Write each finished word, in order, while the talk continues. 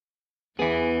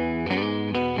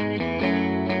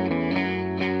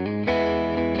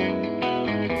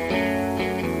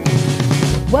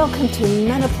Welcome to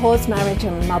Menopause, Marriage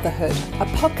and Motherhood, a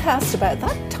podcast about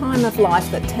that time of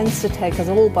life that tends to take us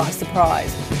all by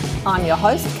surprise. I'm your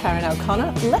host, Karen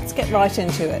O'Connor. Let's get right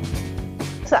into it.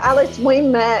 So Alice, we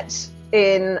met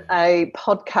in a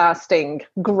podcasting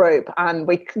group and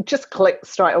we just clicked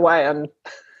straight away and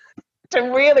had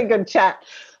a really good chat.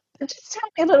 Just tell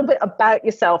me a little bit about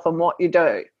yourself and what you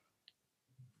do.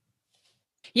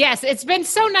 Yes, it's been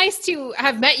so nice to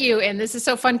have met you, and this is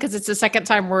so fun because it's the second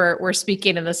time we're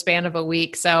speaking in the span of a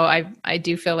week. So I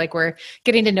do feel like we're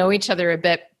getting to know each other a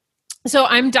bit. So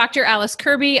I'm Dr. Alice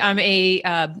Kerby. I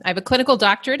have a clinical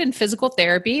doctorate in physical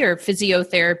therapy or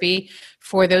physiotherapy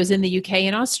for those in the UK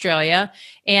and Australia.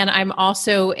 And I'm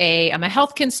also I'm a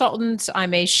health consultant.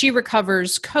 I'm a She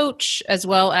Recovers coach, as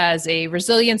well as a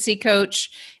resiliency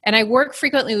coach. And I work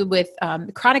frequently with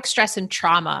chronic stress and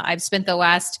trauma. I've spent the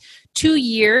last 2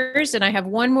 years, and I have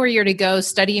 1 more year to go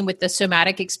studying with the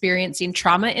Somatic Experiencing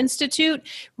Trauma Institute,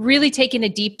 really taking a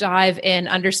deep dive in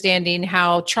understanding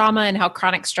how trauma and how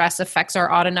chronic stress affects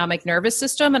our autonomic nervous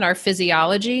system and our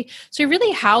physiology. So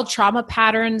really how trauma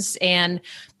patterns and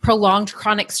prolonged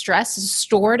chronic stress is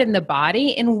stored in the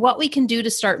body and what we can do to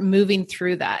start moving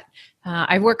through that.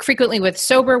 I work frequently with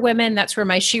sober women. That's where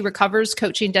my She Recovers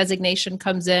coaching designation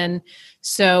comes in.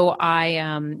 So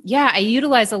I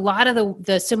utilize a lot of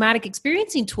the somatic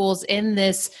experiencing tools in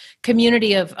this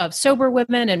community of sober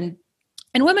women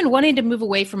and women wanting to move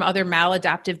away from other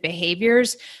maladaptive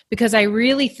behaviors, because I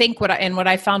really think what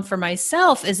I found for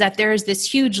myself is that there is this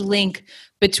huge link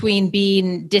between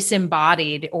being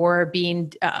disembodied or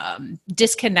being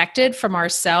disconnected from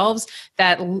ourselves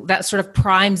that sort of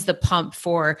primes the pump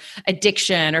for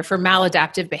addiction or for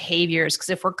maladaptive behaviors. Because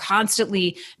if we're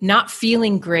constantly not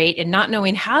feeling great and not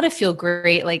knowing how to feel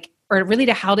great, or really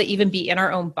to how to even be in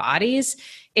our own bodies,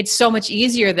 it's so much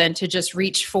easier than to just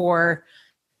reach for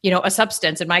a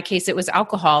substance. In my case, it was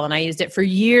alcohol, and I used it for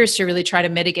years to really try to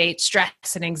mitigate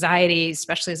stress and anxiety,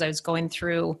 especially as I was going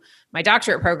through my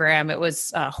doctorate program. It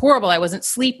was horrible. I wasn't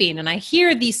sleeping. And I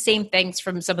hear these same things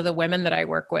from some of the women that I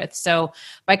work with. So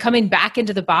by coming back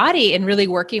into the body and really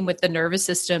working with the nervous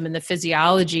system and the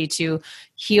physiology to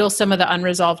heal some of the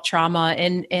unresolved trauma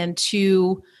and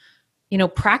to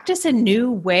practice a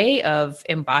new way of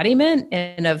embodiment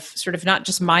and of sort of not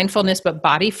just mindfulness, but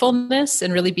bodyfulness,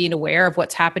 and really being aware of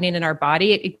what's happening in our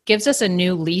body. It gives us a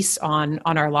new lease on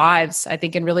our lives, I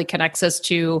think, and really connects us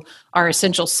to our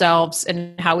essential selves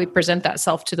and how we present that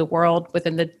self to the world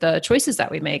within the choices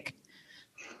that we make.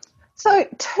 So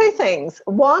 2 things.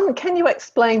 One, can you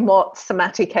explain what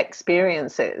somatic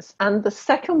experience is? And the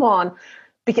second one,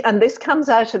 and this comes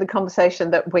out of the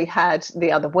conversation that we had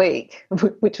the other week,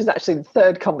 which was actually the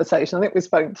 3rd conversation. I think we've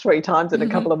spoken 3 times in a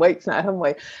couple of weeks now, haven't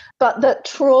we? But that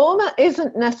trauma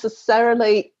isn't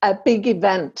necessarily a big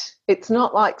event. It's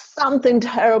not like something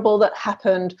terrible that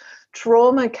happened.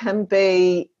 Trauma can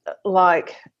be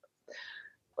like,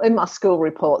 in my school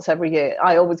reports every year,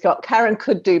 I always got, Karen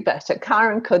could do better,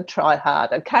 Karen could try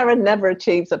harder, Karen never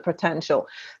achieves her potential.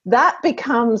 That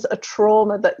becomes a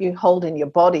trauma that you hold in your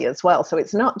body as well. So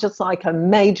it's not just like a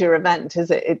major event,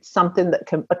 is it? It's something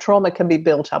that a trauma can be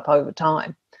built up over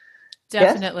time.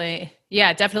 Definitely. Yes?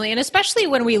 Yeah, definitely. And especially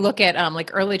when we look at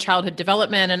early childhood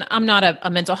development, and I'm not a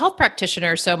mental health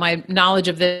practitioner, so my knowledge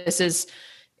of this is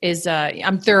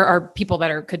there are people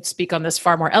that could speak on this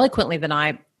far more eloquently than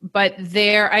I. But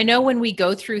I know when we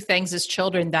go through things as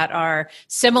children that are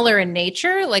similar in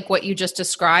nature, like what you just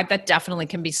described, that definitely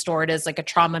can be stored as like a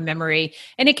trauma memory.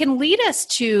 And it can lead us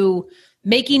to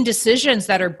making decisions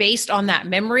that are based on that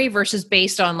memory versus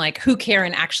based on like who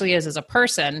Karen actually is as a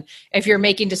person. If you're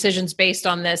making decisions based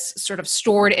on this sort of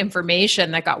stored information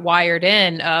that got wired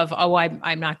in of,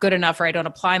 I'm not good enough, or I don't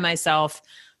apply myself,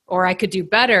 or I could do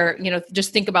better,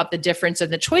 just think about the difference in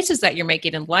the choices that you're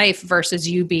making in life versus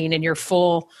you being in your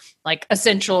full, like,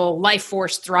 essential life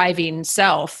force thriving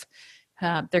self.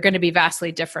 They're going to be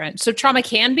vastly different. So trauma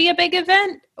can be a big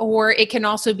event, or it can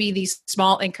also be these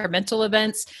small incremental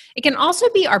events. It can also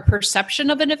be our perception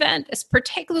of an event,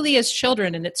 particularly as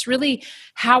children. And it's really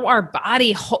how our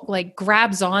body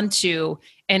grabs onto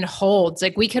and holds.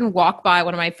 Like, we can walk by,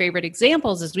 one of my favorite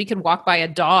examples is we can walk by a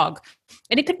dog,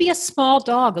 and it could be a small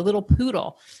dog, a little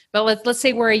poodle. But let's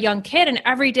say we're a young kid, and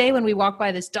every day when we walk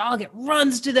by this dog, it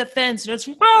runs to the fence and it's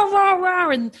rah, rah, rah,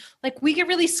 and we get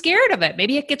really scared of it.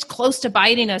 Maybe it gets close to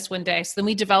biting us one day. So then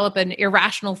we develop an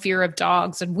irrational fear of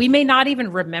dogs, and we may not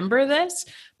even remember this,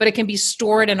 but it can be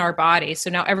stored in our body. So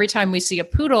now every time we see a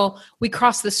poodle, we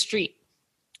cross the street.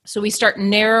 So we start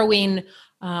narrowing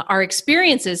our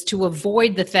experiences to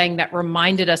avoid the thing that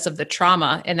reminded us of the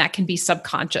trauma, and that can be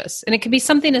subconscious. And it can be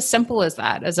something as simple as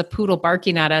that, as a poodle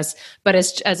barking at us, but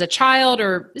as a child,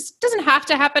 or this doesn't have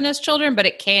to happen as children, but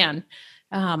it can.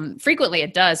 Frequently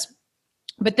it does.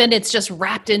 But then it's just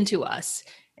wrapped into us.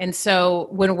 And so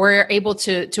when we're able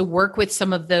to work with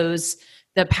some of those,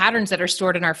 the patterns that are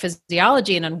stored in our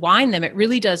physiology and unwind them, it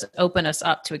really does open us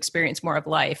up to experience more of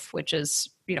life, which is,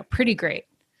 pretty great.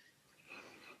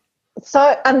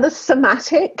 So, and the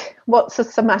somatic, what's a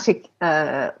somatic,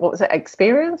 what was it,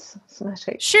 experience?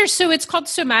 Somatic. Sure. So it's called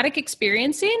somatic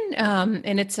experiencing.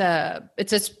 And it's a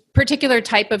particular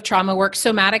type of trauma work.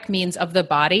 Somatic means of the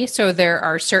body. So there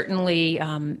are certainly,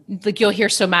 like you'll hear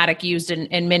somatic used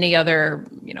in many other,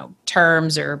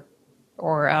 terms or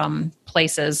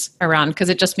places around, because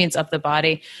it just means of the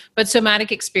body. But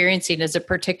somatic experiencing is a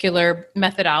particular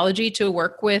methodology to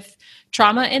work with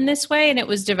trauma in this way. And it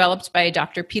was developed by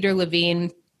Dr. Peter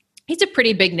Levine. He's a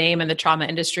pretty big name in the trauma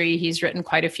industry. He's written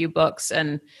quite a few books,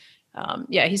 and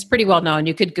he's pretty well known.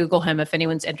 You could Google him if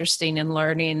anyone's interested in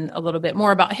learning a little bit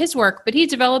more about his work. But he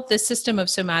developed this system of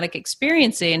somatic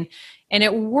experiencing, and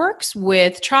it works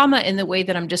with trauma in the way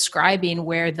that I'm describing,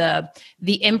 where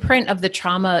the imprint of the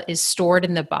trauma is stored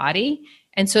in the body.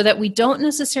 And so that we don't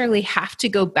necessarily have to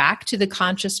go back to the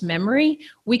conscious memory,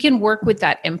 we can work with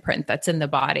that imprint that's in the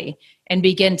body and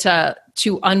begin to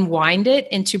unwind it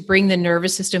and to bring the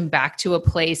nervous system back to a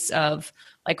place of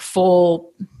like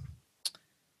full,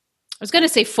 I was going to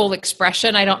say full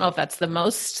expression. I don't know if that's the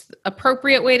most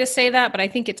appropriate way to say that, but I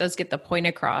think it does get the point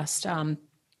across.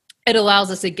 It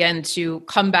allows us again to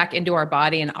come back into our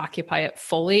body and occupy it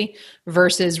fully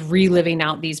versus reliving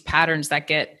out these patterns that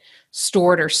get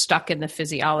stored or stuck in the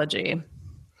physiology.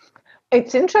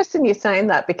 It's interesting you're saying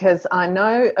that, because I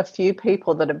know a few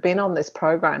people that have been on this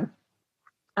program,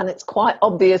 and it's quite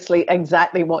obviously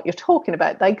exactly what you're talking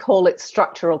about. They call it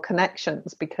structural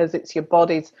connections, because it's your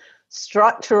body's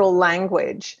structural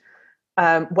language,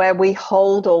 where we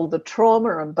hold all the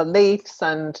trauma and beliefs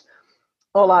and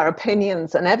all our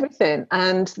opinions and everything.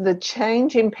 And the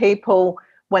change in people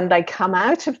when they come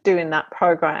out of doing that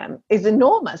program is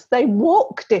enormous. They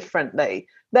walk differently.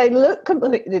 They look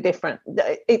completely different.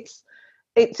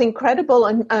 It's incredible.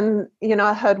 And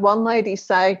I heard one lady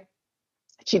say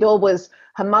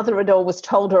her mother had always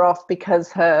told her off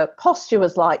because her posture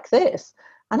was like this.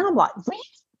 And I'm like, really?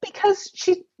 Because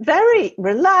she's very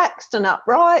relaxed and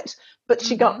upright, but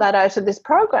she got that out of this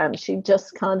program. She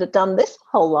just kind of done this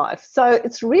whole life. So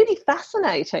it's really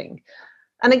fascinating.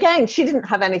 And again, she didn't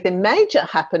have anything major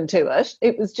happen to her.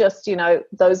 It was just,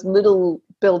 those little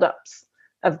build-ups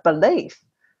of belief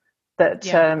that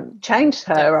changed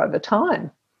her over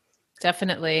time.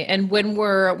 Definitely. And when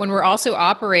we're also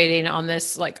operating on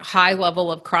this like high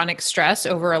level of chronic stress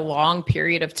over a long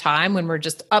period of time, when we're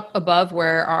just up above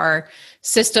where our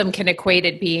system can equate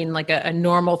it being like a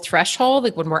normal threshold,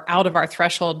 like when we're out of our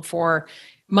threshold for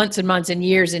months and months and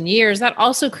years, that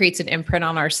also creates an imprint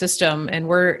on our system. And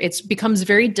it becomes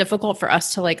very difficult for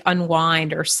us to like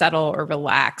unwind or settle or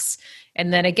relax.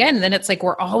 And then it's like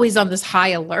we're always on this high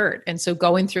alert. And so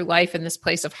going through life in this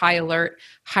place of high alert,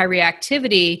 high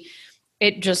reactivity,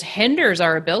 it just hinders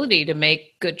our ability to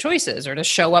make good choices or to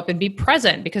show up and be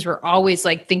present, because we're always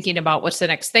like thinking about what's the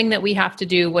next thing that we have to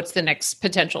do, what's the next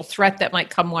potential threat that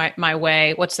might come my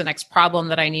way, what's the next problem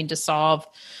that I need to solve.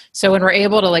 So when we're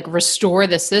able to like restore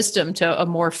the system to a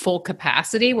more full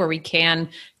capacity where we can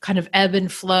kind of ebb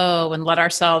and flow and let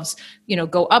ourselves,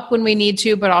 go up when we need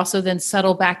to, but also then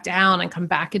settle back down and come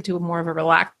back into a more of a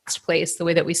relaxed place, the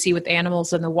way that we see with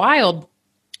animals in the wild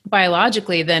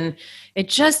biologically, then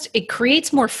it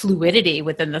creates more fluidity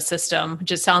within the system, which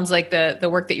just sounds like the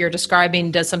work that you're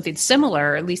describing does something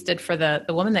similar, or at least did for the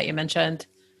woman that you mentioned.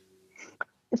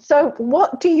 So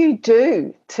what do you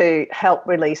do to help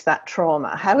release that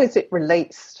trauma? How is it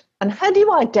released? And how do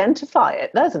you identify it?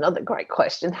 That's another great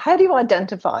question. How do you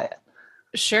identify it?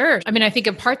 Sure. I mean, I think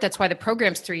in part that's why the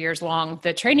program's 3 years long,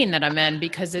 the training that I'm in,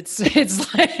 because it's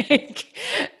like,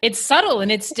 it's subtle and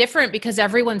it's different because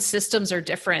everyone's systems are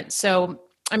different. So,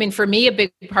 I mean, for me, a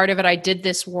big part of it, I did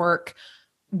this work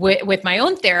with my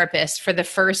own therapist for the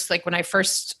first, like when I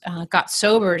first got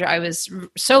sober. I was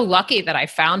so lucky that I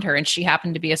found her, and she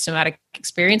happened to be a somatic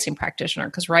experiencing practitioner,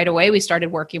 because right away we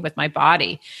started working with my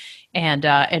body and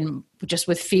just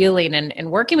with feeling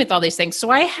and working with all these things. So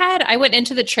I went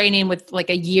into the training with like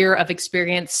a year of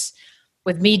experience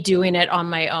with me doing it on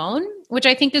my own, which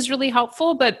I think is really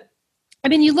helpful. But I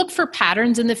mean, you look for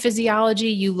patterns in the physiology.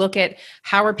 You look at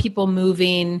how are people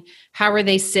moving? How are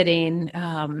they sitting?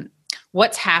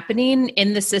 what's happening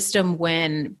in the system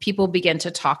when people begin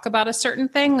to talk about a certain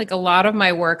thing. Like a lot of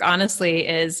my work, honestly,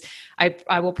 is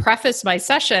I will preface my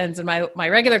sessions, and my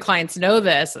regular clients know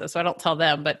this, so I don't tell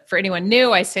them. But for anyone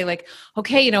new, I say like,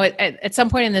 okay, at some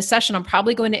point in this session, I'm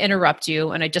probably going to interrupt you.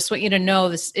 And I just want you to know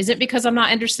this isn't because I'm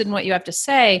not interested in what you have to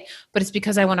say, but it's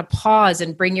because I want to pause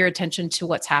and bring your attention to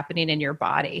what's happening in your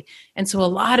body. And so a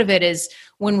lot of it is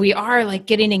when we are like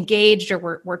getting engaged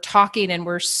or we're talking and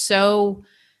we're so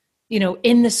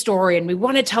in the story and we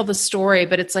want to tell the story,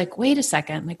 but it's like, wait a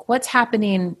second, like what's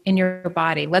happening in your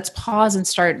body? Let's pause and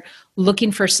start looking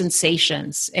for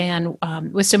sensations. And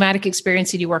with somatic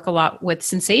experiencing, you work a lot with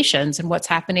sensations and what's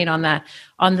happening on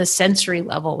the sensory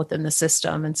level within the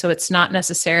system. And so it's not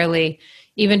necessarily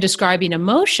even describing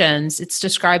emotions, it's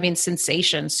describing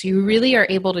sensations. So you really are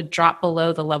able to drop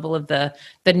below the level of the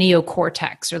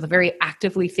neocortex or the very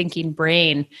actively thinking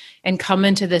brain and come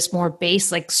into this more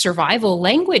base, like survival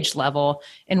language level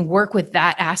and work with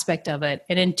that aspect of it.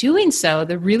 And in doing so,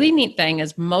 the really neat thing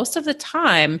is most of the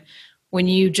time, when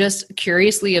you just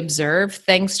curiously observe,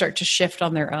 things start to shift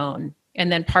on their own.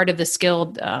 And then part of the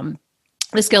skill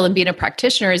in being a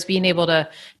practitioner is being able to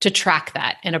track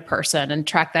that in a person and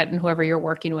track that in whoever you're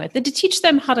working with, and to teach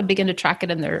them how to begin to track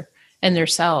it in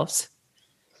themselves.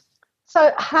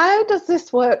 So how does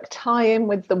this work tie in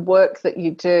with the work that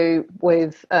you do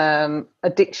with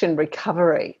addiction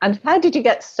recovery? And how did you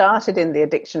get started in the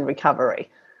addiction recovery?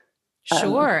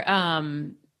 Sure.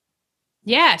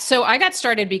 Yeah. So I got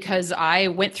started because I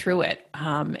went through it.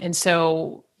 And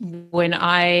so when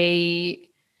I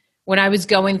was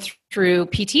going through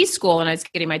PT school and I was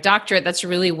getting my doctorate, that's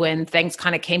really when things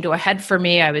kind of came to a head for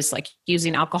me. I was like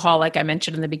using alcohol, like I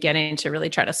mentioned in the beginning, to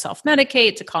really try to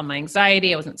self-medicate, to calm my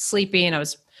anxiety. I wasn't sleeping. I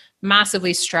was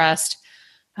massively stressed.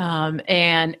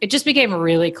 And it just became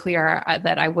really clear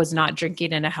that I was not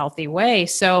drinking in a healthy way.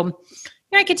 So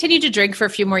I continued to drink for a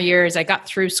few more years. I got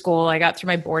through school. I got through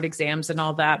my board exams and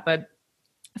all that. But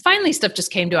finally, stuff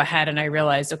just came to a head and I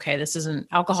realized, okay,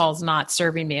 alcohol is not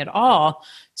serving me at all.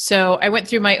 So I went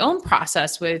through my own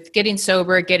process with getting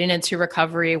sober, getting into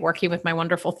recovery, working with my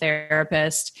wonderful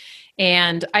therapist.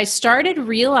 And I started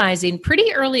realizing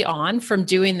pretty early on from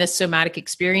doing this somatic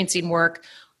experiencing work,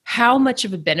 how much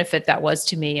of a benefit that was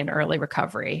to me in early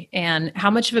recovery, and how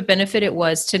much of a benefit it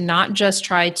was to not just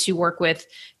try to work with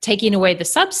taking away the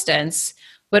substance,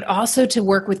 but also to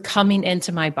work with coming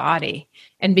into my body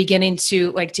and beginning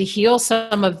to heal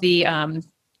some of the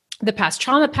past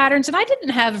trauma patterns. And I didn't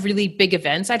have really big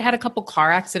events. I'd had a couple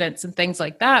car accidents and things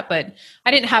like that, but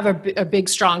I didn't have a big,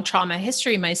 strong trauma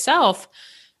history myself.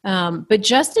 But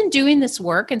just in doing this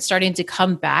work and starting to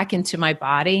come back into my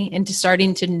body and to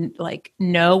starting to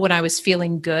know when I was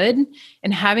feeling good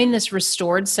and having this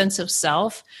restored sense of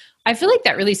self, I feel like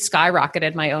that really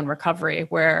skyrocketed my own recovery,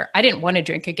 where I didn't want to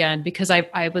drink again because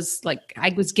I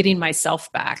was getting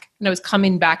myself back and I was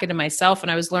coming back into myself,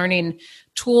 and I was learning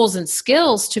tools and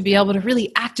skills to be able to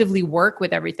really actively work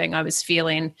with everything I was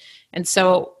feeling. And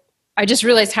so I just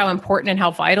realized how important and how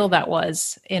vital that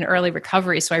was in early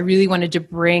recovery. So I really wanted to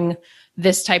bring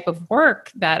this type of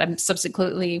work that I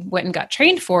subsequently went and got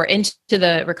trained for into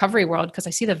the recovery world, because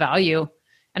I see the value.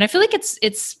 And I feel like it's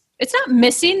not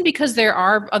missing, because there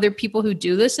are other people who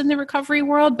do this in the recovery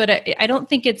world, but I don't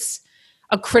think it's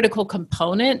a critical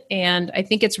component. And I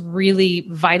think it's really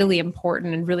vitally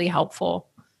important and really helpful.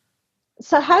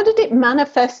 So how did it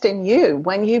manifest in you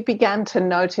when you began to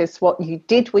notice what you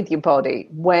did with your body?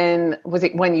 Was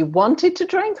it when you wanted to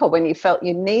drink, or when you felt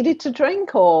you needed to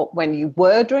drink, or when you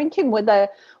were drinking?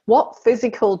 What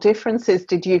physical differences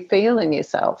did you feel in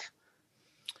yourself?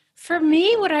 For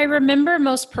me, what I remember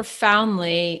most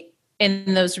profoundly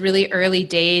in those really early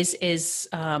days is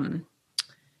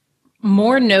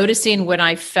more noticing when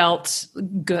I felt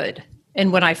good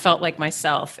and when I felt like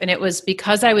myself. And it was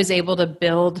because I was able to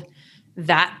build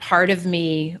that part of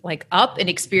me up and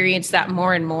experience that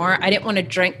more and more. I didn't want to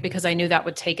drink because I knew that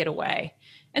would take it away.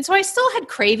 And so I still had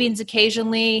cravings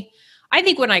occasionally. I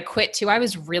think when I quit too, I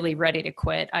was really ready to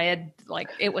quit. I had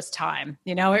it was time,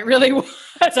 it really was.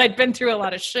 I'd been through a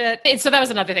lot of shit. And so that was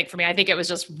another thing for me. I think it was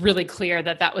just really clear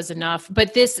that was enough.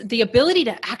 But the ability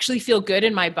to actually feel good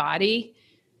in my body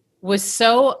was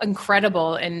so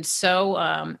incredible. And so,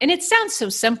 and it sounds so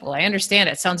simple. I understand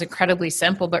it sounds incredibly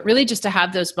simple, but really just to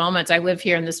have those moments. I live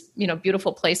here in this,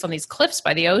 beautiful place on these cliffs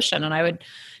by the ocean. And I would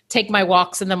take my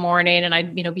walks in the morning and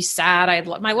I'd, be sad.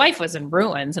 My life was in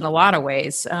ruins in a lot of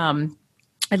ways.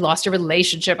 I'd lost a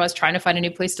relationship. I was trying to find a new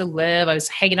place to live. I was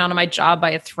hanging on to my job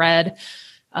by a thread.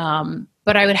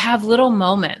 But I would have little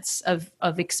moments of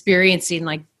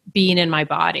experiencing being in my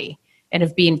body. and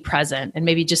of being present, and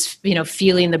maybe just,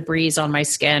 feeling the breeze on my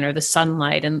skin or the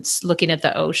sunlight and looking at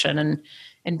the ocean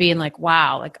and being like,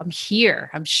 wow, like I'm here,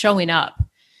 I'm showing up.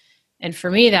 And for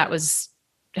me, that was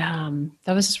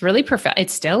really profound. It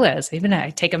still is. Even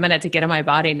I take a minute to get in my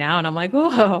body now and I'm like,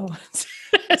 whoa,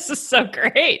 this is so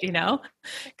great,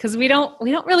 because we don't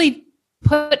really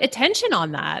put attention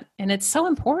on that. And it's so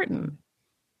important.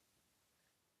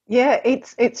 Yeah,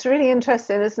 it's really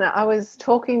interesting, isn't it? I was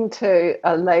talking to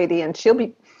a lady and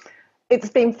it's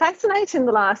been fascinating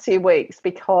the last few weeks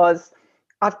because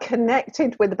I've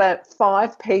connected with about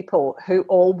 5 people who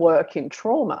all work in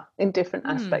trauma, in different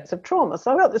aspects of trauma.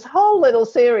 So I've got this whole little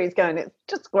series going. It's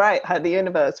just great how the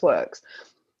universe works.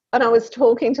 And I was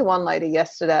talking to one lady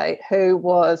yesterday who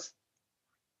was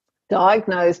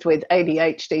diagnosed with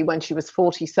ADHD when she was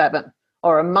 47,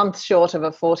 or a month short of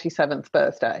her 47th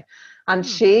birthday. And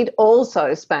she'd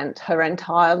also spent her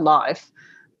entire life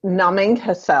numbing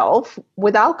herself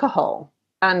with alcohol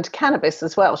and cannabis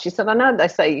as well. She said, I know they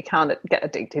say you can't get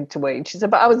addicted to weed. She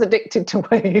said, but I was addicted to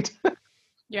weed.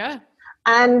 Yeah.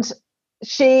 And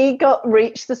she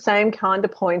reached the same kind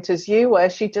of point as you, where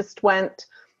she just went,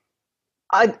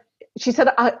 she said,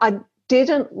 I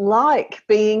didn't like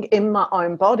being in my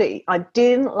own body. I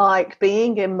didn't like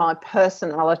being in my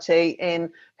personality, in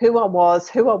who I was,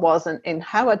 who I wasn't, in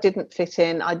how I didn't fit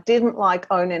in. I didn't like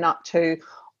owning up to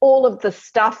all of the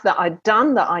stuff that I'd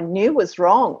done that I knew was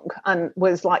wrong and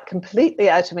was like completely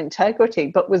out of integrity,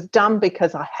 but was done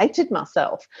because I hated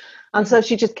myself. And so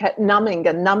she just kept numbing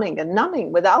and numbing and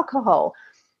numbing with alcohol.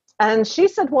 And she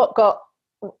said what got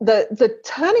the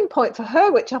turning point for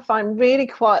her, which I find really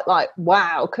quite like,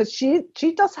 wow, because she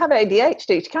does have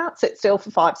ADHD. She can't sit still for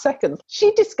 5 seconds.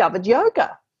 She discovered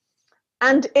yoga.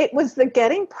 And it was the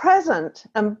getting present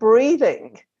and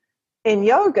breathing in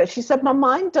yoga. She said, my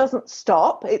mind doesn't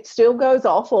stop. It still goes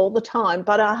off all the time,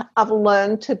 but I've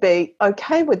learned to be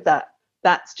okay with that.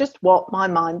 That's just what my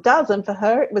mind does. And for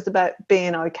her, it was about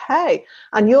being okay.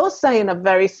 And you're saying a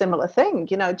very similar thing,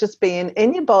 just being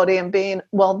in your body and being,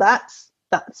 well, that's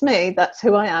me. That's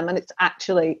who I am. And it's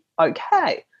actually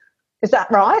okay. Is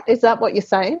that right? Is that what you're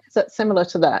saying? Is that similar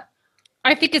to that?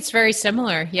 I think it's very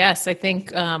similar. Yes. I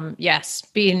think, yes,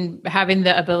 having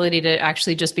the ability to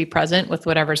actually just be present with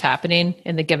whatever's happening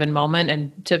in the given moment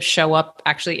and to show up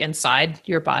actually inside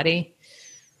your body.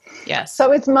 Yes.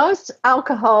 So it's most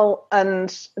alcohol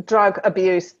and drug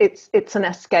abuse. It's an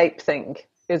escape thing,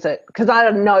 is it? Because I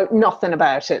don't know nothing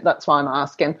about it. That's why I'm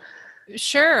asking.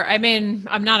 Sure. I mean,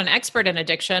 I'm not an expert in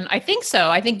addiction. I think so.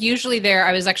 I think usually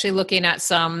I was actually looking at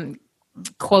some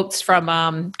quotes from,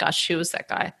 who was that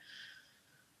guy?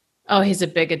 Oh, he's a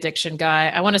big addiction guy.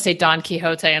 I want to say Don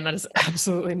Quixote, and that is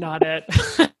absolutely not it.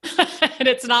 And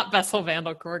it's not Bessel van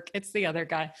der Kolk. It's the other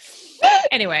guy.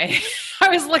 Anyway, I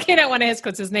was looking at one of his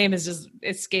quotes. His name is just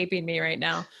escaping me right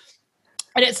now.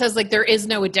 And it says, like, there is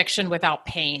no addiction without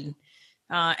pain.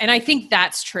 And I think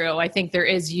that's true. I think there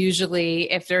is usually,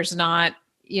 if there's not,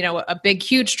 a big,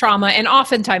 huge trauma, and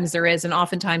oftentimes there is, and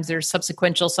oftentimes there's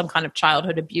subsequential, some kind of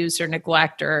childhood abuse or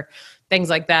neglect or things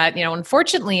like that,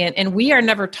 unfortunately, and we are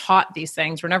never taught these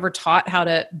things. We're never taught how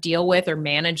to deal with or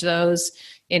manage those.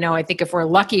 I think if we're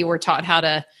lucky, we're taught how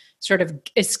to sort of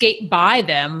escape by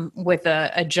them with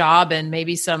a job and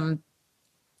maybe some,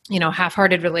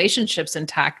 half-hearted relationships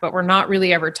intact, but we're not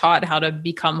really ever taught how to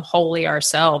become wholly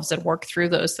ourselves and work through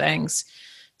those things.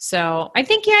 So I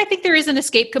think there is an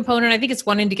escape component. I think it's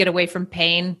wanting to get away from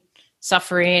pain,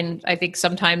 suffering. I think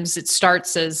sometimes it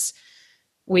starts as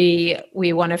we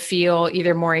want to feel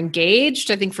either more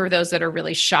engaged. I think for those that are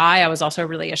really shy, I was also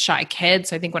really a shy kid.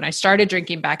 So I think when I started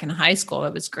drinking back in high school,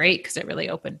 it was great because it really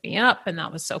opened me up and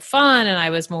that was so fun. And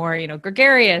I was more,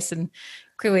 gregarious, and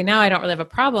clearly now I don't really have a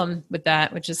problem with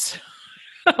that, which is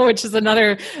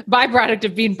another byproduct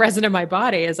of being present in my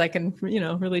body, as I can,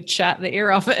 really chat the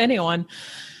ear off of anyone.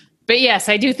 But yes,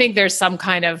 I do think there's some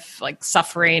kind of like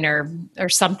suffering or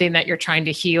something that you're trying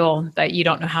to heal that you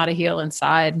don't know how to heal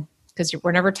inside because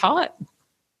we're never taught.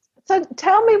 So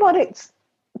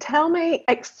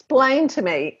explain to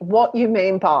me what you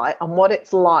mean by and what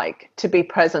it's like to be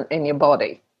present in your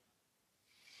body.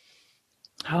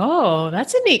 Oh,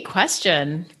 that's a neat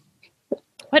question.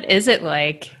 What is it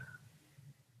like?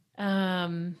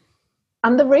 And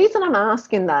the reason I'm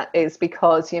asking that is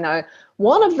because,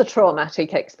 one of the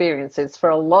traumatic experiences for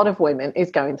a lot of women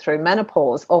is going through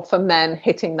menopause, or for men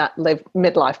hitting that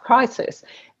midlife crisis.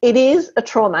 It is a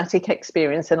traumatic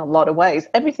experience in a lot of ways.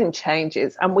 Everything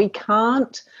changes, and we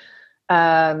can't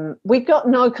we've got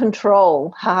no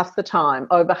control half the time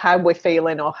over how we're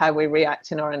feeling or how we're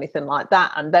reacting or anything like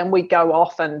that. And then we go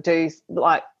off and do,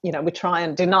 like, we try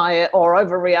and deny it or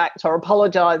overreact or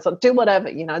apologize or do whatever.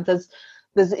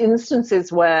 There's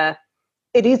instances where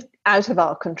it is out of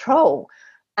our control.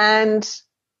 And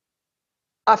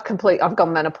I've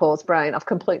gone menopause brain. I've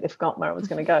completely forgotten where I was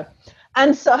going to go.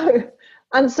 And so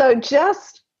I'm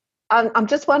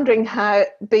just wondering how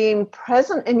being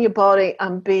present in your body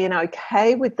and being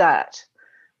okay with that,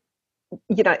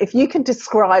 if you can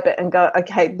describe it and go,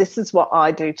 okay, this is what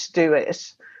I do to do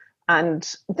it.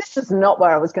 And this is not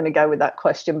where I was going to go with that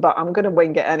question, but I'm going to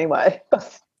wing it anyway.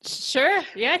 Sure.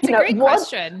 Yeah, it's a great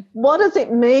question. What does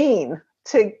it mean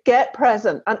to get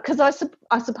present? And because I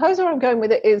suppose where I'm going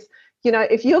with it is,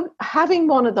 if you're having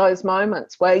one of those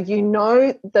moments where you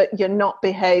know that you're not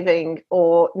behaving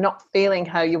or not feeling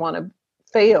how you want to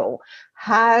feel,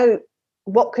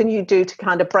 what can you do to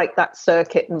kind of break that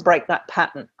circuit and break that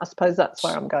pattern? I suppose that's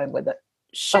where I'm going with it.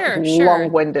 Sure.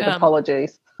 Long-winded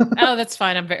apologies. Oh, that's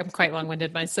fine. I'm quite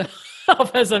long-winded myself,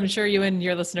 as I'm sure you and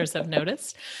your listeners have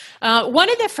noticed. One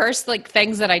of the first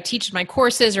things that I teach in my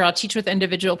courses, or I'll teach with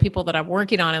individual people that I'm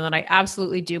working on and that I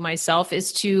absolutely do myself,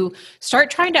 is to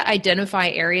start trying to identify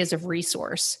areas of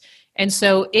resource. And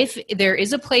so if there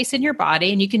is a place in your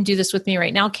body, and you can do this with me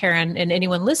right now, Karen, and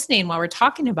anyone listening while we're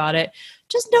talking about it,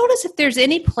 just notice if there's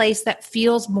any place that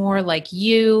feels more like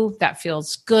you, that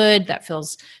feels good, that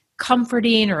feels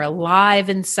comforting or alive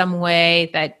in some way,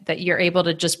 that you're able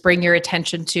to just bring your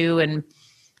attention to, and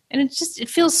it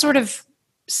feels sort of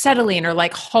settling or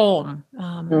like home.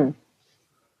 And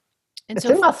it's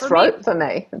in my throat for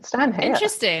me. It's down here.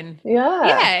 Interesting.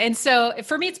 Yeah. And so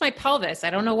for me, it's my pelvis. I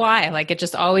don't know why. It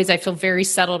just always, I feel very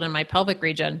settled in my pelvic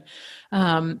region.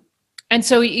 And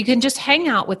so you can just hang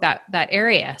out with that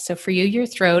area. So for you, your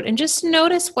throat, and just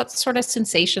notice what sort of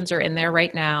sensations are in there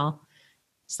right now.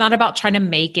 It's not about trying to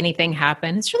make anything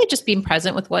happen. It's really just being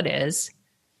present with what is.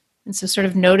 And so sort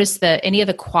of notice any of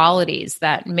the qualities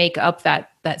that make up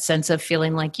that sense of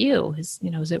feeling like you. Is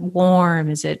it warm?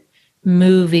 Is it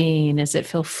moving? Does it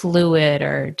feel fluid,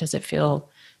 or does it feel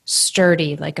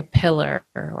sturdy like a pillar,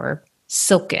 or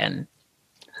silken?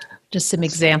 Just some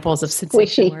examples of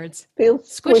sensation words. Feels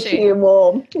squishy and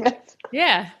warm.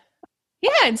 Yeah. Yeah.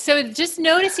 And so just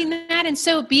noticing that. And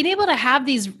so being able to have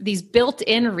these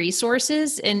built-in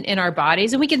resources in our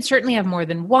bodies, and we can certainly have more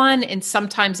than one, and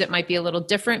sometimes it might be a little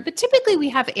different, but typically we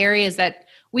have areas that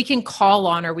we can call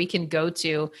on or we can go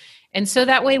to. And so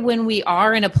that way, when we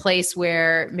are in a place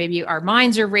where maybe our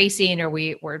minds are racing, or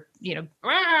we're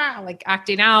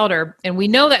acting out, and we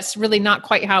know that's really not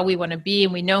quite how we want to be,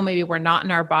 and we know maybe we're not in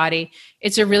our body,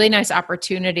 it's a really nice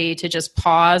opportunity to just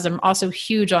pause. I'm also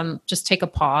huge on just take a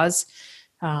pause.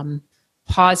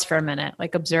 Pause for a minute,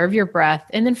 observe your breath,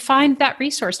 and then find that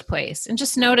resource place and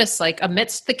just notice,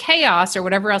 amidst the chaos or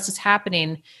whatever else is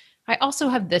happening, I also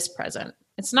have this present.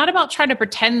 It's not about trying to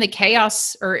pretend the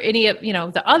chaos or any of,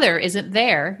 the other isn't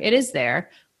there. It is there,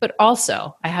 but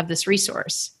also I have this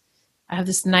resource. I have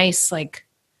this nice,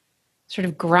 sort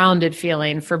of grounded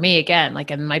feeling for me again,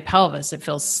 in my pelvis, it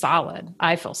feels solid.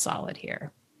 I feel solid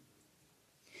here.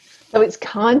 So it's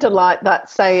kind of like that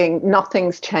saying,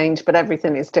 nothing's changed, but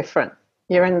everything is different.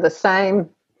 You're in the same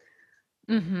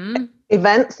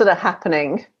events that are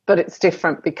happening, but it's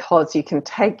different because you can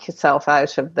take yourself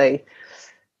out of the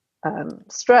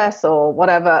stress or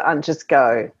whatever and just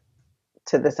go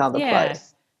to this other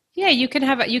place. Yeah, you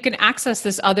can access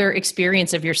this other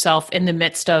experience of yourself in the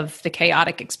midst of the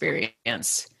chaotic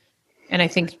experience. And I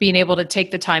think being able to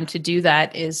take the time to do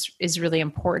that is really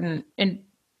important. And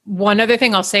one other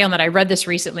thing I'll say on that, I read this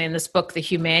recently in this book, The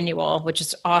Humanual, which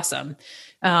is awesome.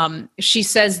 She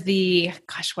says the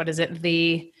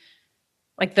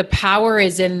power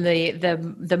is in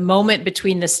the moment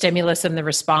between the stimulus and the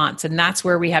response. And that's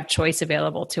where we have choice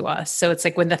available to us. So it's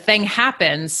when the thing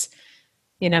happens,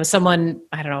 someone,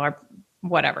 I don't know, or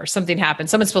whatever, something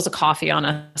happens, someone spills a coffee on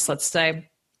us, let's say,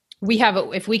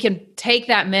 if we can take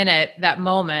that minute, that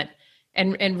moment,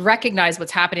 and recognize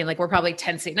what's happening, we're probably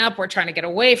tensing up, we're trying to get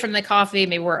away from the coffee,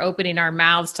 maybe we're opening our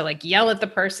mouths to yell at the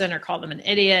person or call them an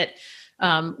idiot.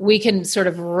 We can sort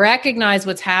of recognize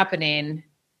what's happening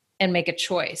and make a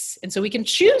choice. And so we can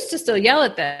choose to still yell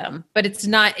at them, but it's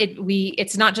not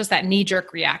just that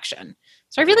knee-jerk reaction.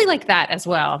 So I really like that as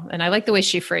well. And I like the way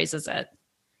she phrases it.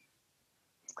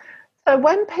 So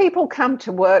when people come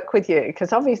to work with you,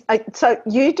 because obviously, so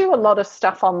you do a lot of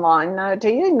stuff online now, do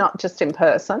you? Not just in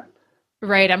person?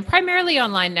 Right. I'm primarily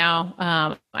online now.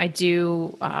 I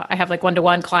have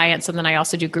one-to-one clients, and then I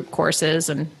also do group courses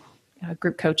and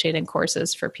group coaching and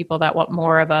courses for people that want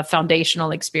more of a foundational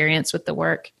experience with the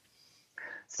work.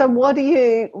 So what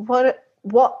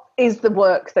is the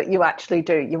work that you actually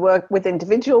do? You work with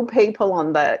individual people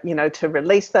on the, to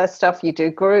release their stuff. You do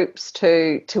groups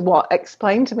to what?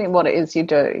 Explain to me what it is you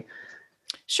do.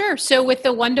 Sure. So with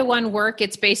the one-to-one work,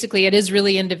 it is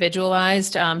really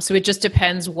individualized. So it just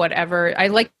depends whatever. I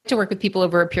like to work with people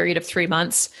over a period of 3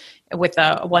 months with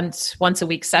a once a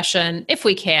week session if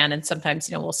we can. And sometimes,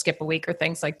 we'll skip a week or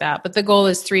things like that. But the goal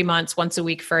is 3 months, once a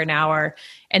week for an hour.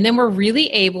 And then we're really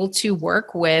able to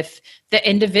work with the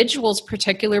individual's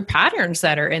particular patterns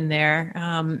that are in there.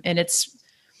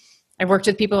 I've worked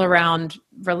with people around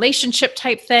relationship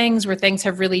type things where things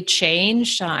have really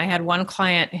changed. I had one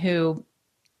client who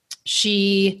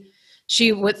she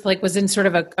was in sort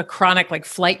of a chronic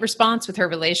flight response with her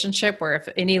relationship, where if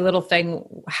any little thing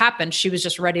happened, she was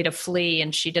just ready to flee,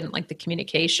 and she didn't like the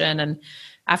communication. And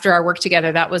after our work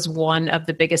together, that was one of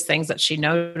the biggest things that she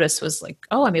noticed was like,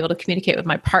 oh, I'm able to communicate with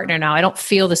my partner now. I don't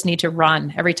feel this need to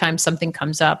run every time something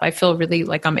comes up. I feel really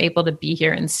like I'm able to be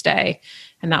here and stay.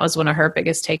 And that was one of her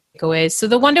biggest takeaways. So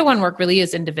the one-to-one work really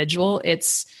is individual.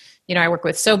 It's, I work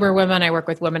with sober women. I work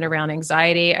with women around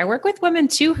anxiety. I work with women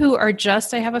too who are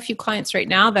I have a few clients right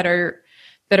now that are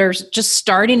just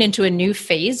starting into a new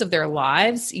phase of their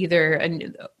lives, either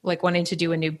like wanting to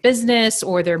do a new business,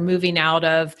 or they're moving out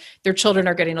of, their children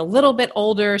are getting a little bit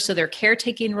older, so their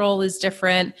caretaking role is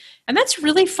different. And that's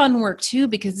really fun work too,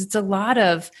 because it's a lot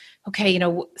of, okay,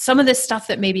 some of this stuff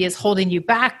that maybe is holding you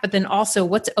back, but then also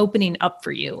what's opening up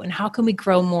for you, and how can we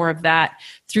grow more of that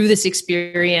through this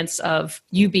experience of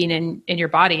you being in your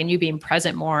body and you being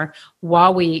present more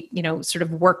while we, sort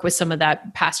of work with some of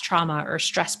that past trauma or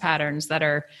stress patterns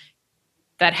that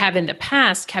have in the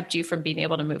past kept you from being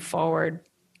able to move forward.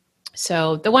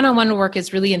 So the one-on-one work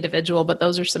is really individual, but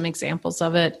those are some examples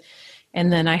of it. And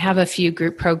then I have a few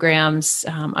group programs.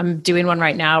 I'm doing one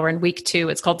right now. We're in week 2.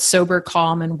 It's called Sober,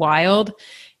 Calm, and Wild.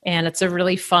 And it's a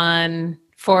really fun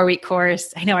 4-week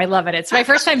course. I know, I love it. It's my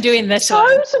first time doing this one.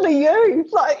 Totally you.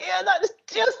 That's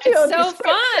just your so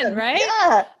fun, right?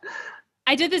 Yeah.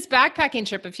 I did this backpacking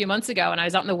trip a few months ago, and I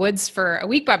was out in the woods for a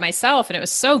week by myself, and it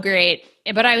was so great.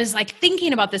 But I was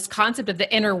thinking about this concept of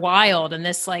the inner wild, and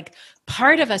this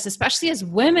part of us, especially as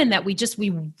women, that we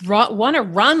want to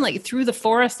run through the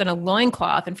forest in a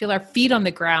loincloth and feel our feet on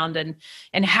the ground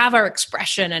and have our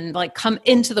expression and come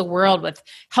into the world with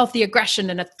healthy aggression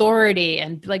and authority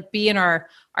and be in our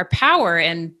power.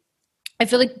 And I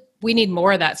feel like we need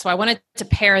more of that. So I wanted to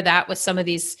pair that with some of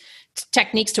these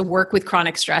techniques to work with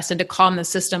chronic stress and to calm the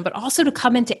system, but also to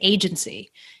come into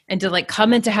agency and to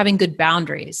come into having good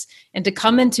boundaries and to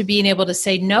come into being able to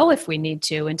say no if we need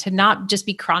to, and to not just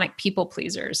be chronic people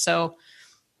pleasers. So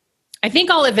I think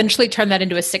I'll eventually turn that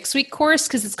into a 6-week course,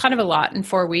 because it's kind of a lot in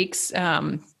 4 weeks.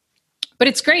 But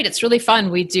it's great. It's really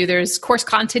fun. There's course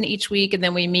content each week, and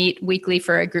then we meet weekly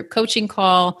for a group coaching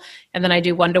call. And then I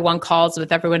do one-to-one calls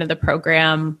with everyone in the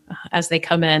program as they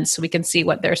come in, so we can see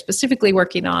what they're specifically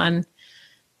working on.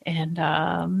 And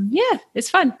it's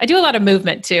fun. I do a lot of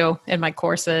movement too in my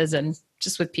courses and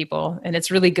just with people, and it's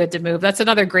really good to move. That's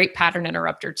another great pattern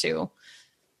interrupter too.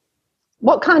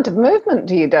 What kind of movement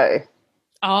do you do?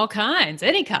 All kinds,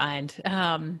 any kind.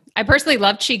 I personally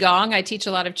love Qigong. I teach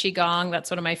a lot of Qigong. That's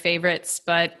one of my favorites.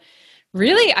 But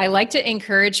really, I like to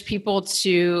encourage people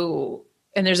to,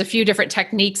 and there's a few different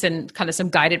techniques and kind of some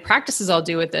guided practices I'll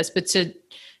do with this, but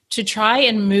to try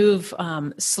and move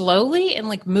slowly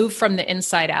and move from the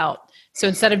inside out. So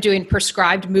instead of doing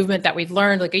prescribed movement that we've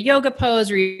learned, like a yoga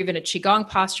pose or even a Qigong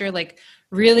posture,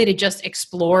 really to just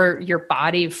explore your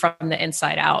body from the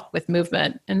inside out with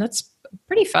movement. And that's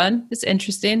pretty fun. It's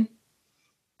interesting.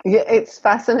 Yeah, it's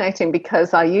fascinating,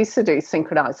 because I used to do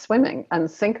synchronized swimming, and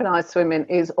synchronized swimming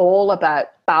is all about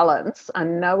balance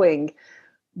and knowing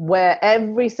where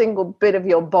every single bit of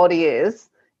your body is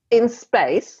in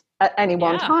space at any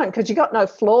one time, because you got no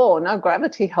floor, no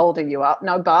gravity holding you up,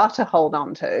 no bar to hold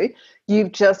on to.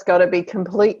 You've just got to be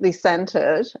completely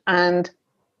centered and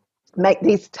make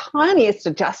these tiniest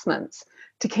adjustments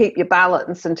to keep your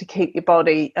balance and to keep your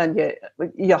body and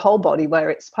your whole body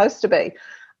where it's supposed to be.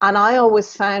 And I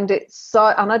always found it so,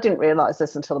 and I didn't realize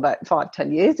this until about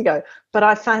 5-10 years ago, but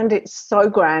I found it so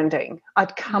grounding.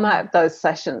 I'd come out of those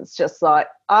sessions just I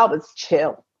was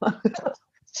chill.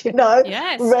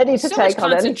 Ready to take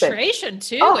on anything. Concentration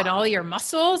too, and all your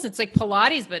muscles. It's like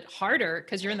Pilates, but harder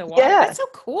because you're in the water. Yeah. That's so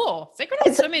cool.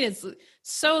 Synchronized swimming is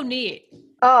so neat.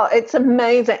 Oh, it's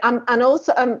amazing. And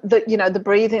also the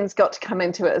breathing's got to come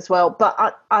into it as well. But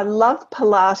I love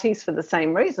Pilates for the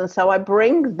same reason. So I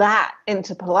bring that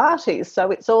into Pilates.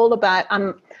 So it's all about,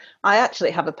 I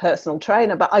actually have a personal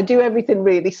trainer, but I do everything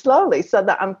really slowly so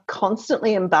that I'm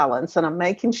constantly in balance and I'm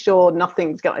making sure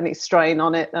nothing's got any strain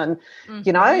on it. And,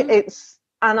 it's,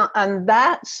 and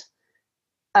that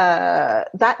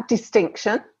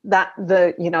distinction, that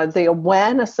the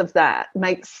awareness of that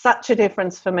makes such a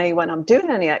difference for me when I'm doing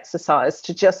any exercise,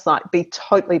 to just like be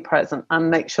totally present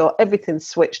and make sure everything's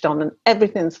switched on and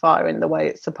everything's firing the way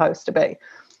it's supposed to be.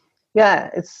 Yeah,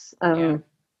 it's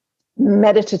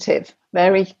meditative,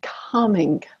 very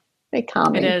calming. Very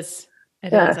calming. It is.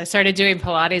 It is. I started doing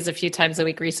Pilates a few times a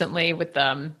week recently with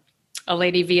a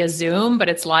lady via Zoom, but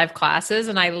it's live classes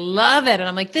and I love it. And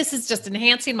I'm like, this is just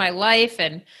enhancing my life.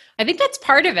 And I think that's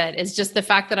part of it, is just the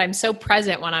fact that I'm so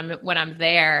present when I'm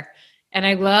there. And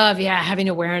I love, having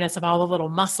awareness of all the little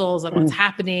muscles and what's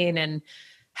happening and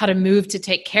how to move to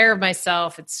take care of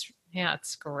myself. It's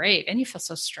great. And you feel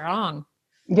so strong.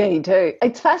 Yeah, you do.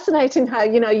 It's fascinating how,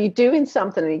 you're doing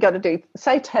something and you got to do,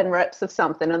 say, 10 reps of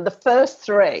something. And the first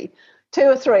 2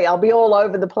 or 3, I'll be all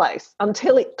over the place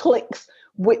until it clicks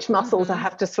which muscles I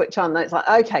have to switch on. It's like,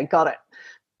 okay, got it.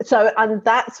 So, and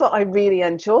that's what I really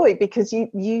enjoy, because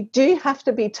you do have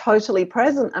to be totally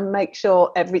present and make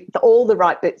sure all the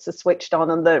right bits are switched on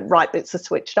and the right bits are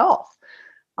switched off.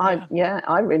 I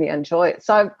really enjoy it.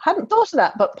 So I hadn't thought of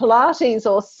that, but Pilates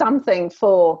or something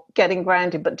for getting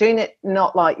grounded, but doing it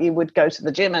not like you would go to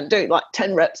the gym and do like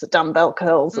 10 reps of dumbbell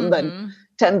curls and then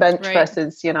 10 bench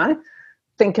presses,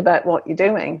 think about what you're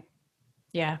doing.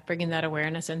 Yeah, bringing that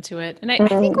awareness into it. And I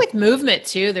think with movement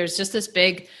too, there's just this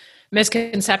big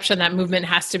misconception that movement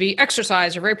has to be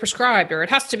exercise or very prescribed, or it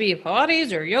has to be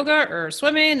Pilates or yoga or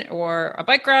swimming or a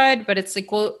bike ride. But it's like,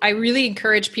 well, I really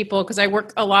encourage people, because I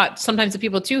work a lot sometimes with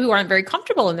people too who aren't very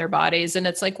comfortable in their bodies. And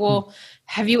it's like, well,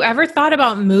 have you ever thought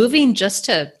about moving just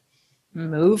to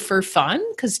move for fun?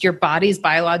 Because your body's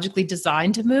biologically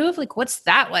designed to move. Like, what's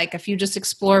that like if you just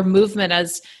explore movement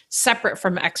as separate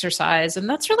from exercise? And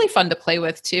that's really fun to play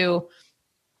with too.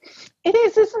 It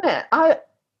is, isn't it?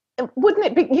 Wouldn't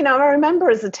it be, I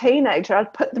remember as a teenager,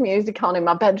 I'd put the music on in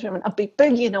my bedroom and I'd be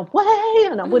boogieing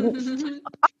away and I wouldn't I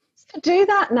used to do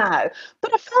that now.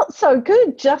 But I felt so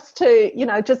good just to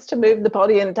move the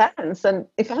body and dance. And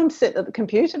if I'm sitting at the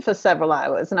computer for several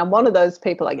hours and I'm one of those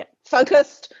people, I get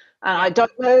focused and I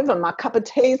don't move and my cup of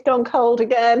tea's gone cold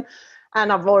again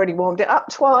and I've already warmed it up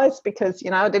twice because,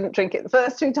 I didn't drink it the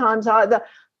first 2 times either.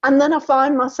 And then I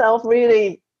find myself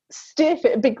really stiff.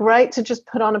 It'd be great to just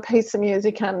put on a piece of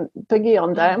music and boogie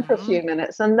on down for a few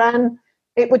minutes, and then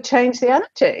it would change the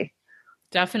energy.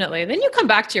 Definitely. Then you come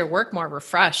back to your work more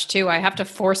refreshed too. I have to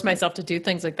force myself to do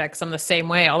things like that because I'm the same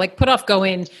way. I'll like put off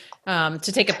going to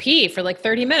take a pee for like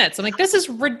 30 minutes. I'm like, this is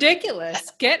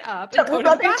ridiculous. Get up and go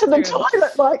to the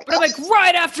toilet. But I'm like,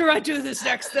 right after I do this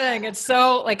next thing. It's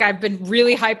so like, I've been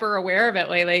really hyper aware of it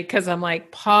lately because I'm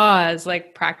like, pause,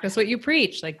 like practice what you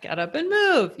preach, like get up and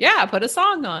move. Yeah. Put a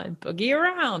song on, boogie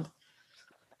around.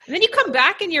 And then you come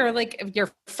back and you're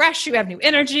fresh. You have new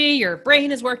energy. Your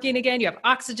brain is working again. You have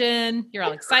oxygen. You're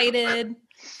all excited.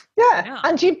 Yeah.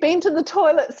 And you've been to the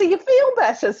toilet, so you feel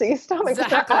better. So your stomach's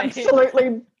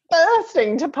absolutely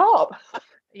bursting to pop.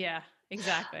 Yeah,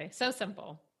 exactly. So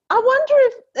simple. I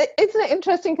wonder isn't it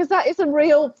interesting, because that is a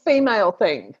real female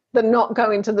thing, the not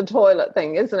going to the toilet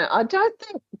thing, isn't it? I don't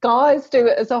think guys do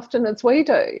it as often as we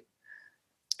do.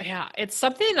 Yeah, it's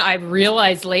something I've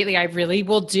realized lately I really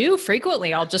will do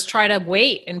frequently. I'll just try to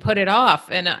wait and put it off,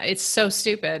 and it's so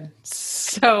stupid.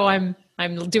 So I'm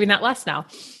doing that less now.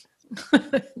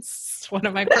 It's one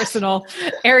of my personal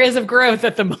areas of growth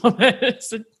at the moment.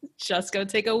 So just go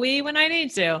take a wee when I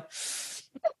need to.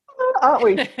 Aren't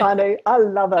we funny? I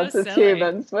love us as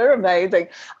humans. We're amazing.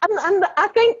 And I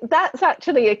think that's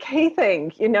actually a key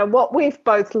thing. What we've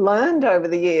both learned over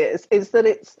the years is that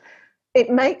it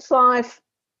makes life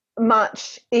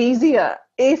much easier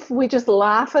if we just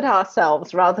laugh at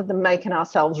ourselves rather than making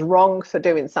ourselves wrong for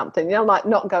doing something, like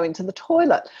not going to the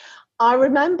toilet. I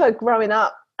remember growing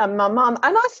up, and my mum,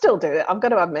 and I still do it, I've got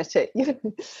to admit it,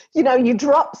 you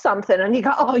drop something and you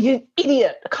go, oh, you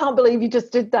idiot, I can't believe you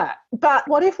just did that. But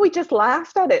what if we just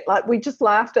laughed at it? Like we just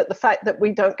laughed at the fact that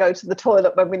we don't go to the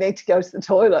toilet when we need to go to the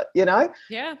toilet, Yeah.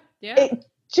 It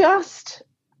just,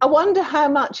 I wonder how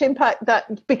much impact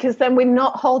that, because then we're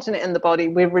not holding it in the body,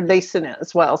 we're releasing it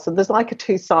as well. So there's like a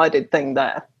two-sided thing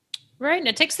there. Right. And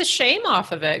it takes the shame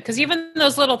off of it. Because even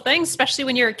those little things, especially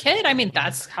when you're a kid, I mean,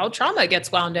 that's how trauma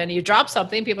gets wound in. You drop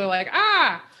something, people are like,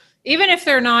 even if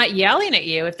they're not yelling at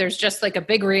you, if there's just like a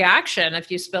big reaction, if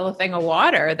you spill a thing of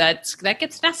water, that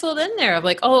gets nestled in there of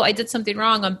like, oh, I did something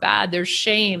wrong, I'm bad. There's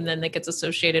shame then that gets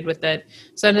associated with it.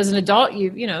 So as an adult,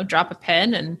 you drop a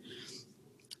pen and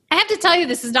I have to tell you,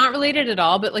 this is not related at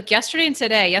all, but like yesterday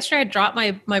I dropped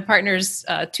my partner's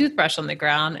toothbrush on the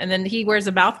ground, and then he wears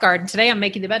a mouth guard. And today I'm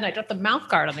making the bed and I dropped the mouth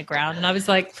guard on the ground. And I was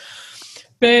like,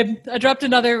 babe, I dropped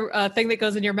another thing that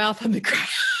goes in your mouth on the ground.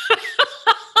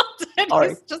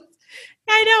 He's just,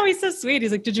 I know, he's so sweet.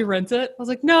 He's like, did you rinse it? I was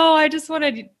like, no, I just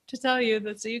wanted to tell you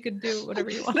that so you could do whatever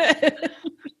you wanted.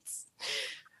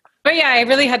 But yeah, I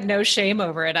really had no shame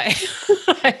over it.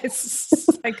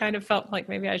 I kind of felt like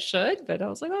maybe I should, but I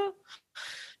was like, oh,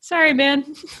 sorry,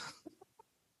 man.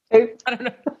 I don't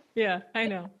know. Yeah, I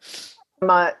know.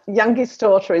 My youngest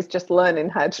daughter is just learning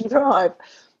how to drive.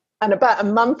 And about a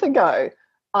month ago,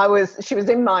 she was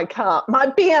in my car, my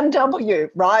BMW,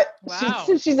 right? Wow.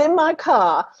 She's in my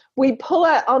car. We pull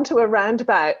out onto a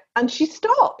roundabout and she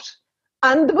stopped.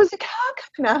 And there was a car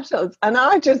coming at us. And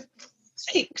I just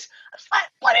freaked. I was like,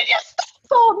 what did you stop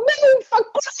for? Move, for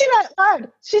crying out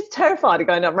loud. She's terrified of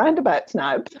going up roundabouts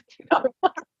now. But,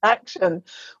 my reaction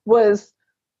was,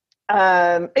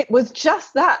 it was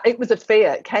just that. It was a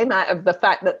fear. It came out of the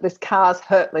fact that this car's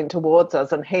hurtling towards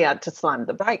us and he had to slam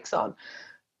the brakes on.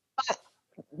 But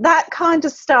that kind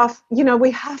of stuff,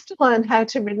 we have to learn how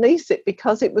to release it,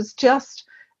 because it was just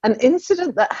an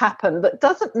incident that happened that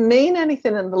doesn't mean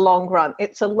anything in the long run.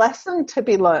 It's a lesson to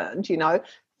be learned,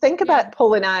 Think about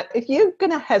pulling out. If you're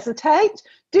going to hesitate,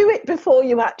 do it before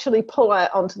you actually pull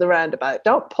out onto the roundabout.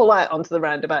 Don't pull out onto the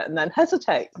roundabout and then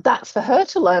hesitate. That's for her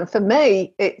to learn. For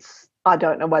me, I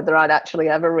don't know whether I'd actually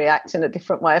ever react in a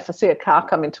different way. If I see a car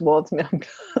coming towards me,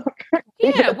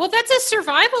 yeah, well, that's a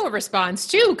survival response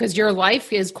too, because your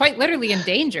life is quite literally in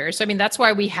danger. So, I mean, that's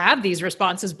why we have these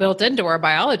responses built into our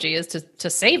biology, is to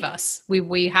save us.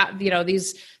 We have,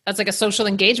 that's like a social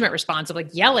engagement response of like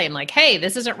yelling, like, hey,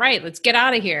 this isn't right. Let's get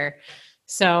out of here.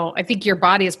 So I think your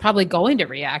body is probably going to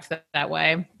react that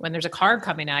way when there's a car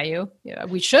coming at you. Yeah,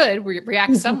 we should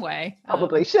react some way.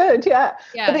 Probably should, yeah.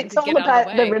 But it's all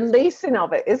about the releasing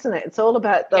of it, isn't it? It's all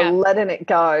about the letting it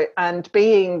go and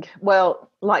being,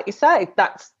 well, like you say,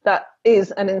 that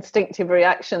is an instinctive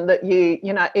reaction that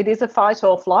it is a fight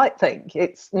or flight thing.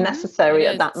 It's necessary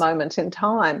at that moment in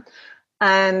time.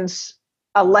 And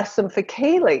a lesson for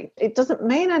Keely. It doesn't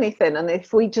mean anything. And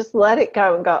if we just let it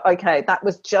go and go, okay, that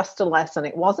was just a lesson.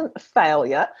 It wasn't a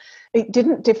failure. It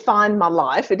didn't define my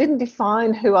life. It didn't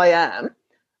define who I am.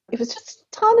 It was just a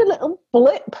tiny little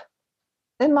blip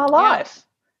in my life.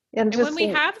 Yeah. And when we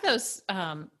have those,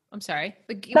 I'm sorry.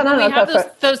 When we have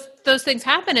those things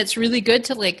happen, it's really good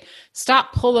to like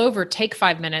stop, pull over, take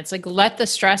 5 minutes, like let the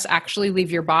stress actually leave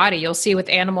your body. You'll see with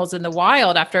animals in the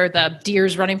wild, after the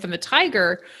deer's running from the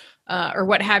tiger, or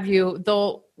what have you,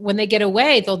 when they get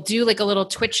away, they'll do like a little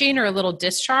twitching or a little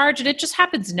discharge, and it just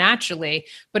happens naturally.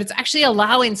 But it's actually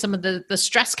allowing some of the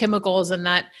stress chemicals and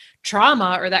that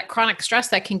trauma or that chronic stress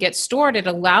that can get stored, it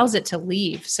allows it to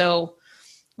leave. So,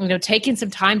 taking some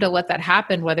time to let that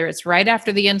happen, whether it's right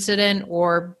after the incident,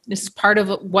 or this is part of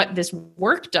what this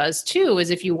work does too,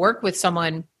 is if you work with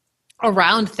someone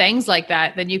around things like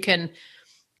that, then you can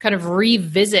kind of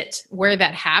revisit where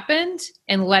that happened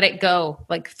and let it go,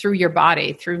 like through your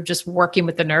body, through just working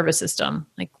with the nervous system,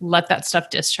 like let that stuff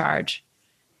discharge.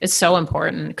 It's so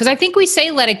important, because I think we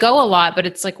say let it go a lot, but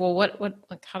it's like, well, what,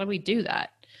 like, how do we do that?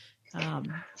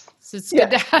 So it's good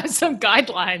to have some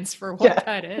guidelines for what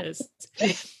that is.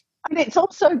 And it's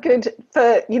also good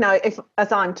for, if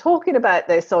as I'm talking about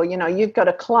this, or, you've got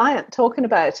a client talking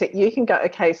about it, you can go,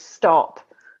 okay, stop.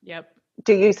 Yep.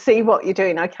 Do you see what you're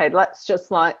doing? Okay, let's just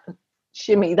like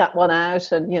shimmy that one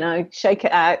out and, shake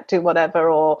it out, do whatever,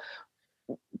 or,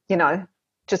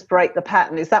 just break the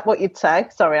pattern. Is that what you'd say?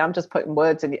 Sorry, I'm just putting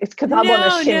words in. It's because I want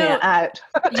to shimmy it out.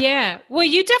 Yeah. Well,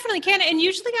 you definitely can. And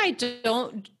usually I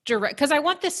don't direct, because I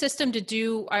want the system to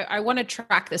do, I want to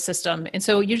track the system. And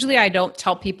so usually I don't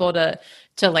tell people to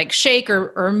like shake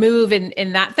or move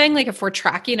in that thing, like if we're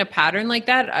tracking a pattern like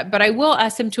that, but I will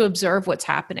ask them to observe what's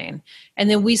happening. And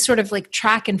then we sort of like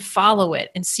track and follow it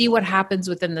and see what happens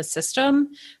within the system,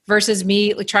 versus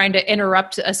me like trying to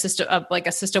interrupt a system of like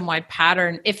a system-wide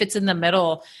pattern if it's in the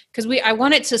middle. Because I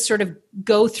want it to sort of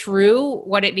go through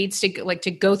what it needs to like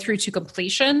to go through to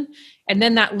completion. And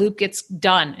then that loop gets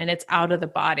done and it's out of the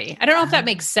body. I don't know if that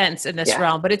makes sense in this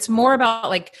realm, but it's more about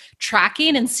like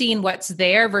tracking and seeing what's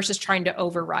there versus trying to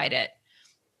override it.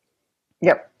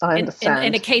 Yep, I understand.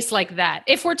 In a case like that,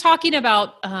 if we're talking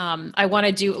about, I want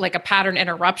to do like a pattern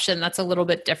interruption, that's a little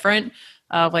bit different.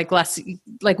 Like less,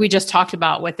 like we just talked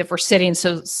about with, if we're sitting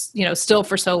still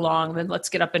for so long, then let's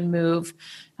get up and move.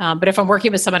 But if I'm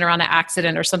working with someone around an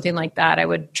accident or something like that, I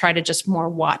would try to just more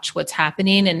watch what's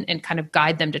happening and kind of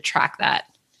guide them to track that.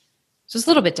 So it's a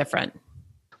little bit different.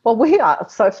 Well, we are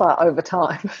so far over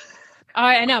time. Oh,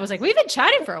 I know. I was like, we've been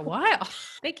chatting for a while.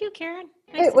 Thank you, Karen.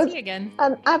 Nice It to was see you again.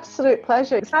 an absolute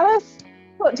pleasure. Alice,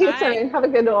 talk to you Bye. soon. Have a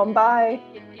good one. Bye.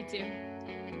 You too.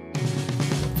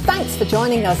 Thanks for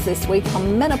joining us this week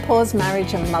on Menopause,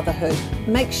 Marriage and Motherhood.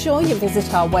 Make sure you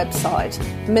visit our website,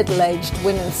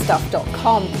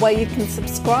 middleagedwomenstuff.com, where you can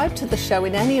subscribe to the show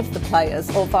in any of the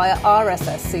players or via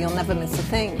RSS so you'll never miss a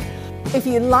thing. If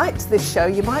you liked this show,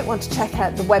 you might want to check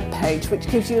out the webpage, which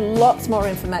gives you lots more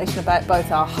information about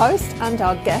both our host and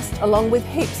our guest, along with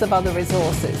heaps of other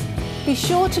resources. Be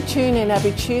sure to tune in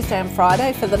every Tuesday and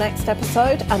Friday for the next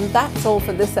episode, and that's all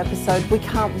for this episode. We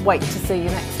can't wait to see you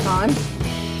next time.